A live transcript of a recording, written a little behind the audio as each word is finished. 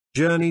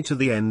Journey to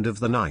the End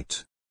of the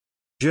Night.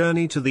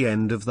 Journey to the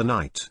End of the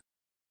Night.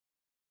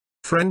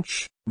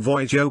 French,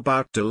 Voyage,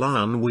 bout de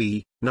la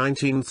nuit,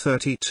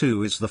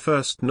 1932 is the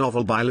first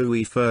novel by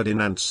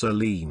Louis-Ferdinand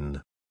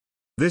Céline.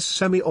 This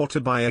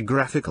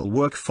semi-autobiographical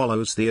work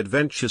follows the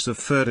adventures of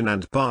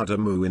Ferdinand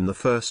Bardamu in the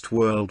First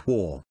World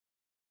War.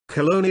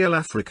 Colonial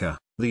Africa,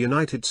 the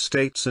United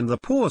States and the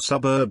poor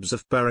suburbs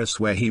of Paris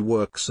where he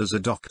works as a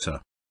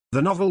doctor.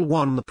 The novel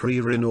won the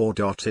Prix Renaud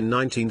in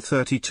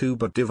 1932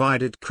 but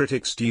divided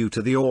critics due to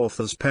the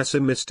author's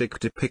pessimistic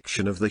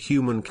depiction of the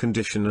human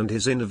condition and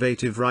his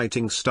innovative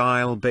writing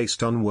style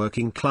based on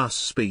working-class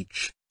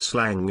speech,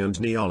 slang and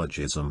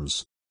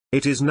neologisms.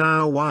 It is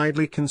now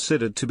widely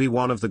considered to be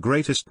one of the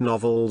greatest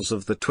novels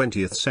of the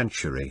 20th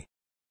century.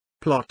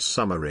 Plot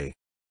summary.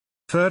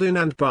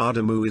 Ferdinand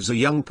Bardamu is a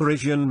young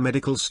Parisian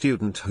medical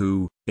student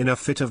who, in a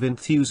fit of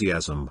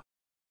enthusiasm,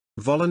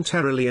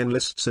 voluntarily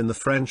enlists in the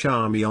French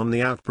army on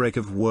the outbreak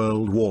of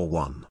World War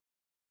I.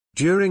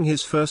 During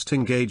his first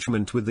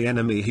engagement with the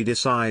enemy he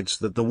decides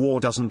that the war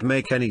doesn't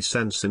make any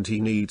sense and he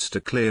needs to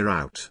clear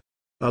out.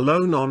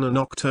 Alone on a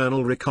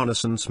nocturnal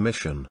reconnaissance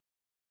mission,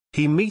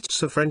 he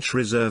meets a French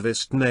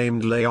reservist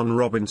named Léon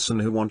Robinson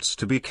who wants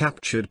to be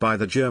captured by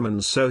the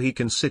Germans so he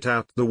can sit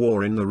out the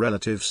war in the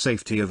relative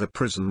safety of a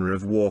prisoner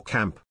of war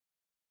camp.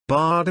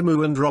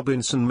 Bardamu and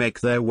Robinson make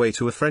their way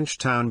to a French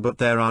town but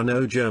there are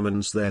no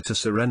Germans there to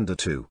surrender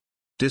to.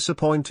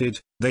 Disappointed,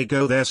 they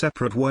go their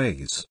separate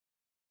ways.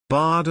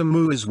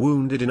 Bardamu is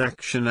wounded in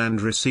action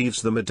and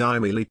receives the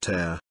Médaille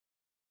Militaire.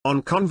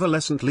 On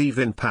convalescent leave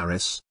in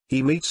Paris,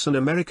 he meets an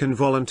American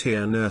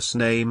volunteer nurse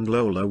named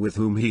Lola with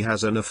whom he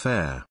has an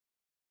affair.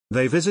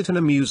 They visit an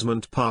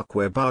amusement park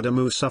where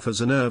Bardamu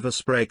suffers a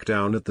nervous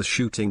breakdown at the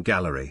shooting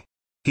gallery.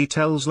 He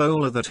tells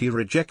Lola that he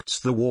rejects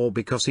the war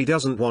because he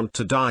doesn't want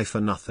to die for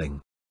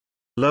nothing.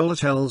 Lola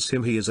tells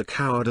him he is a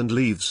coward and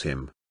leaves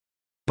him.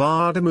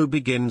 Bardamu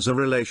begins a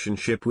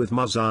relationship with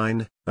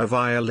Muzine, a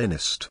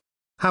violinist.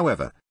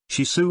 However,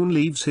 she soon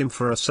leaves him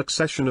for a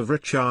succession of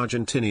rich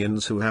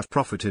Argentinians who have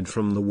profited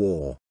from the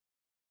war.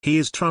 He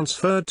is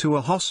transferred to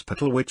a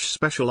hospital which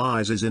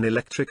specializes in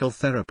electrical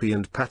therapy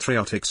and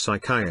patriotic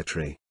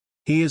psychiatry.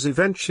 He is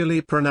eventually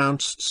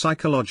pronounced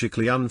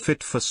psychologically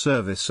unfit for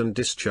service and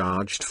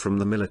discharged from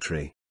the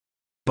military.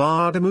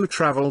 Bardamu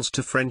travels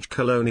to French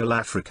colonial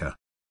Africa,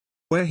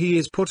 where he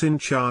is put in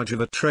charge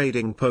of a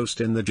trading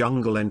post in the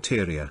jungle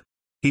interior.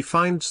 He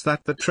finds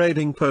that the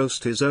trading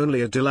post is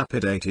only a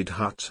dilapidated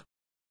hut,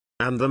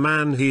 and the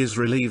man he is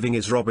relieving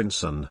is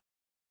Robinson.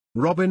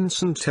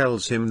 Robinson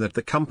tells him that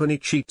the company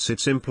cheats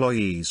its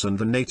employees and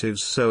the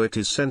natives, so it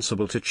is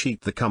sensible to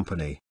cheat the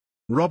company.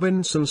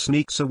 Robinson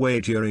sneaks away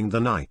during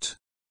the night.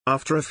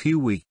 After a few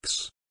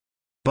weeks,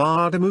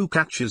 Bardamu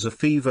catches a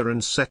fever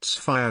and sets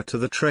fire to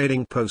the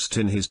trading post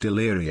in his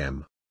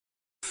delirium.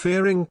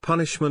 Fearing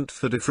punishment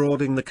for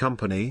defrauding the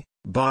company,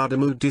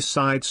 Bardamu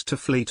decides to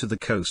flee to the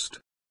coast.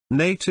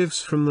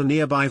 Natives from the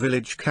nearby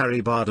village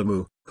carry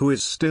Bardamu, who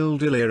is still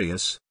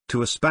delirious,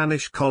 to a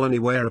Spanish colony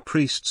where a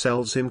priest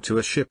sells him to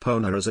a ship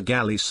owner as a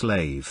galley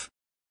slave.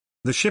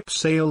 The ship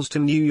sails to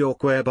New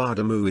York where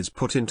Bardamu is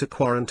put into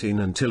quarantine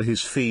until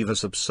his fever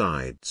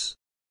subsides.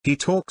 He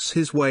talks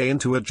his way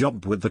into a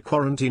job with the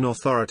quarantine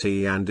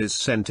authority and is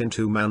sent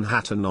into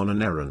Manhattan on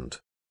an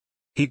errand.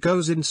 He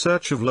goes in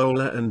search of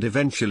Lola and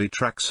eventually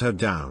tracks her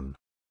down.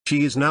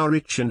 She is now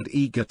rich and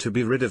eager to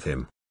be rid of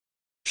him.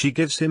 She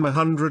gives him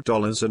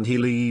 $100 and he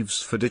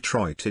leaves for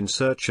Detroit in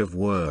search of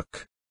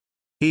work.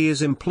 He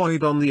is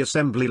employed on the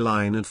assembly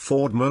line at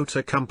Ford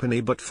Motor Company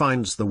but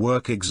finds the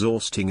work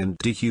exhausting and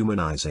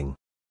dehumanizing.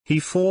 He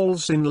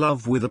falls in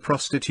love with a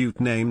prostitute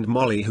named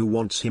Molly who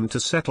wants him to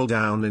settle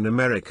down in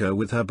America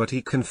with her, but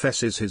he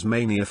confesses his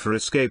mania for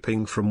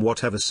escaping from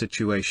whatever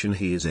situation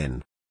he is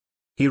in.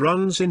 He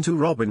runs into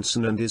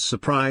Robinson and is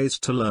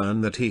surprised to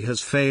learn that he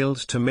has failed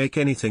to make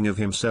anything of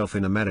himself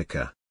in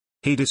America.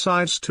 He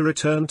decides to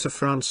return to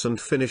France and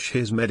finish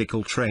his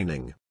medical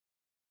training.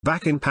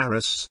 Back in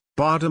Paris,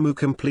 Bardamu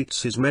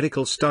completes his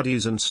medical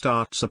studies and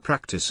starts a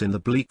practice in the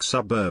bleak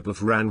suburb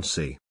of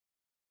Rancy.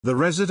 The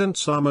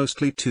residents are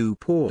mostly too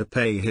poor to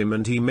pay him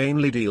and he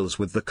mainly deals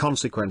with the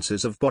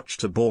consequences of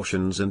botched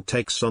abortions and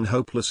takes on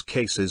hopeless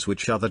cases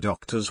which other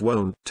doctors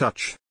won't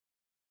touch.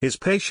 His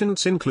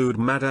patients include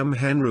Madame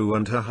Henrou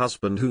and her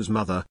husband whose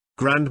mother,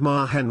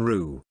 Grandma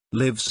Henrou,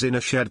 lives in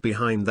a shed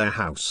behind their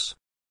house.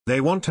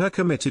 They want her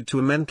committed to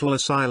a mental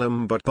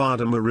asylum but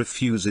Bardamu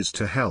refuses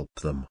to help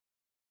them.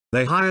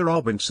 They hire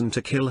Robinson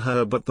to kill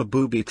her but the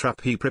booby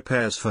trap he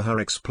prepares for her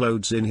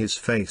explodes in his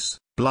face,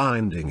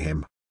 blinding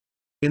him.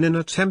 In an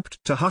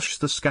attempt to hush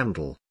the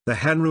scandal, the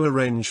Henrou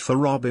arrange for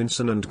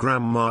Robinson and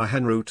Grandma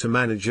Henrou to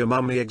manage a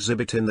mummy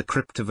exhibit in the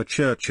crypt of a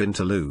church in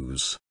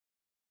Toulouse.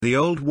 The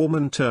old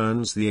woman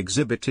turns the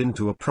exhibit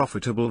into a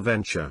profitable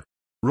venture.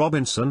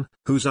 Robinson,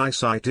 whose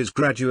eyesight is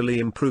gradually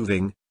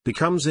improving,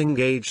 becomes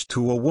engaged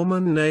to a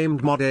woman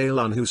named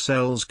Modelon who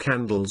sells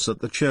candles at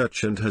the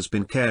church and has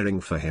been caring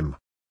for him.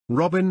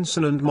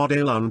 Robinson and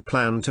Modelon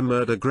plan to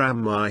murder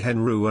Grandma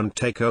Henrou and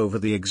take over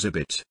the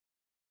exhibit.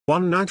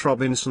 One night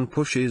Robinson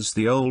pushes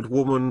the old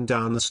woman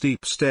down the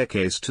steep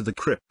staircase to the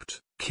crypt,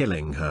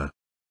 killing her.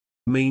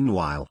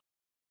 Meanwhile,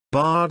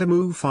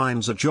 Bardamu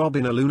finds a job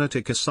in a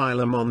lunatic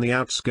asylum on the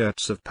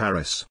outskirts of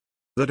Paris.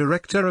 The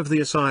director of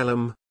the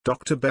asylum,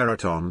 Dr.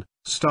 Brereton,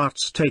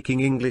 starts taking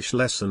English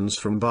lessons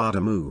from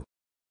Bardamu.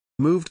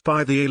 Moved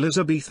by the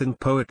Elizabethan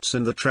poets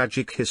and the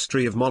tragic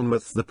history of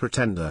Monmouth the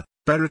Pretender,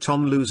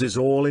 Brereton loses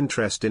all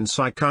interest in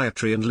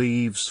psychiatry and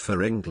leaves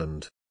for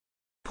England,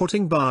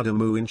 putting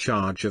Bardamu in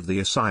charge of the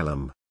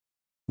asylum.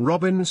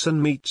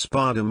 Robinson meets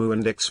Bardamu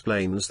and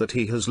explains that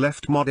he has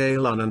left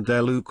Modellan and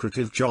their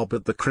lucrative job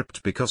at the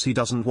crypt because he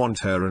doesn't want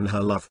her and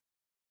her love.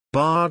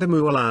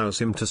 Bardamu allows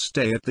him to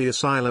stay at the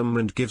asylum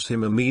and gives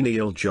him a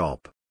menial job.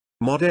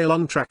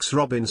 Modellan tracks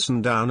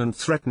Robinson down and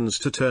threatens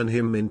to turn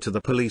him into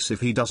the police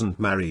if he doesn't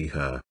marry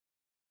her.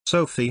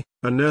 Sophie,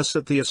 a nurse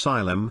at the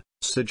asylum,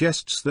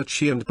 suggests that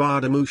she and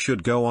Bardamu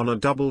should go on a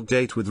double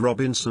date with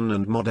Robinson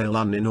and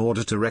Modellan in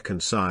order to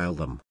reconcile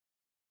them.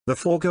 The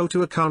four go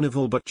to a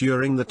carnival, but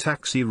during the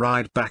taxi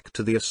ride back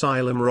to the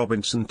asylum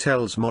Robinson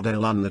tells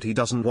Modellan that he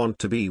doesn't want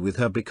to be with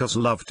her because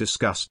love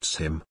disgusts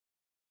him.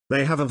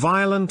 They have a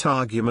violent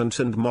argument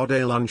and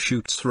Modellan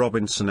shoots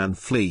Robinson and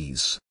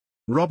flees.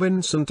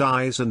 Robinson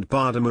dies and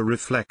Bardamu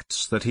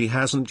reflects that he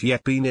hasn't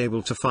yet been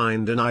able to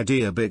find an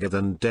idea bigger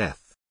than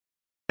death.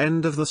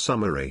 End of the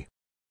summary.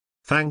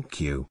 Thank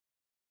you.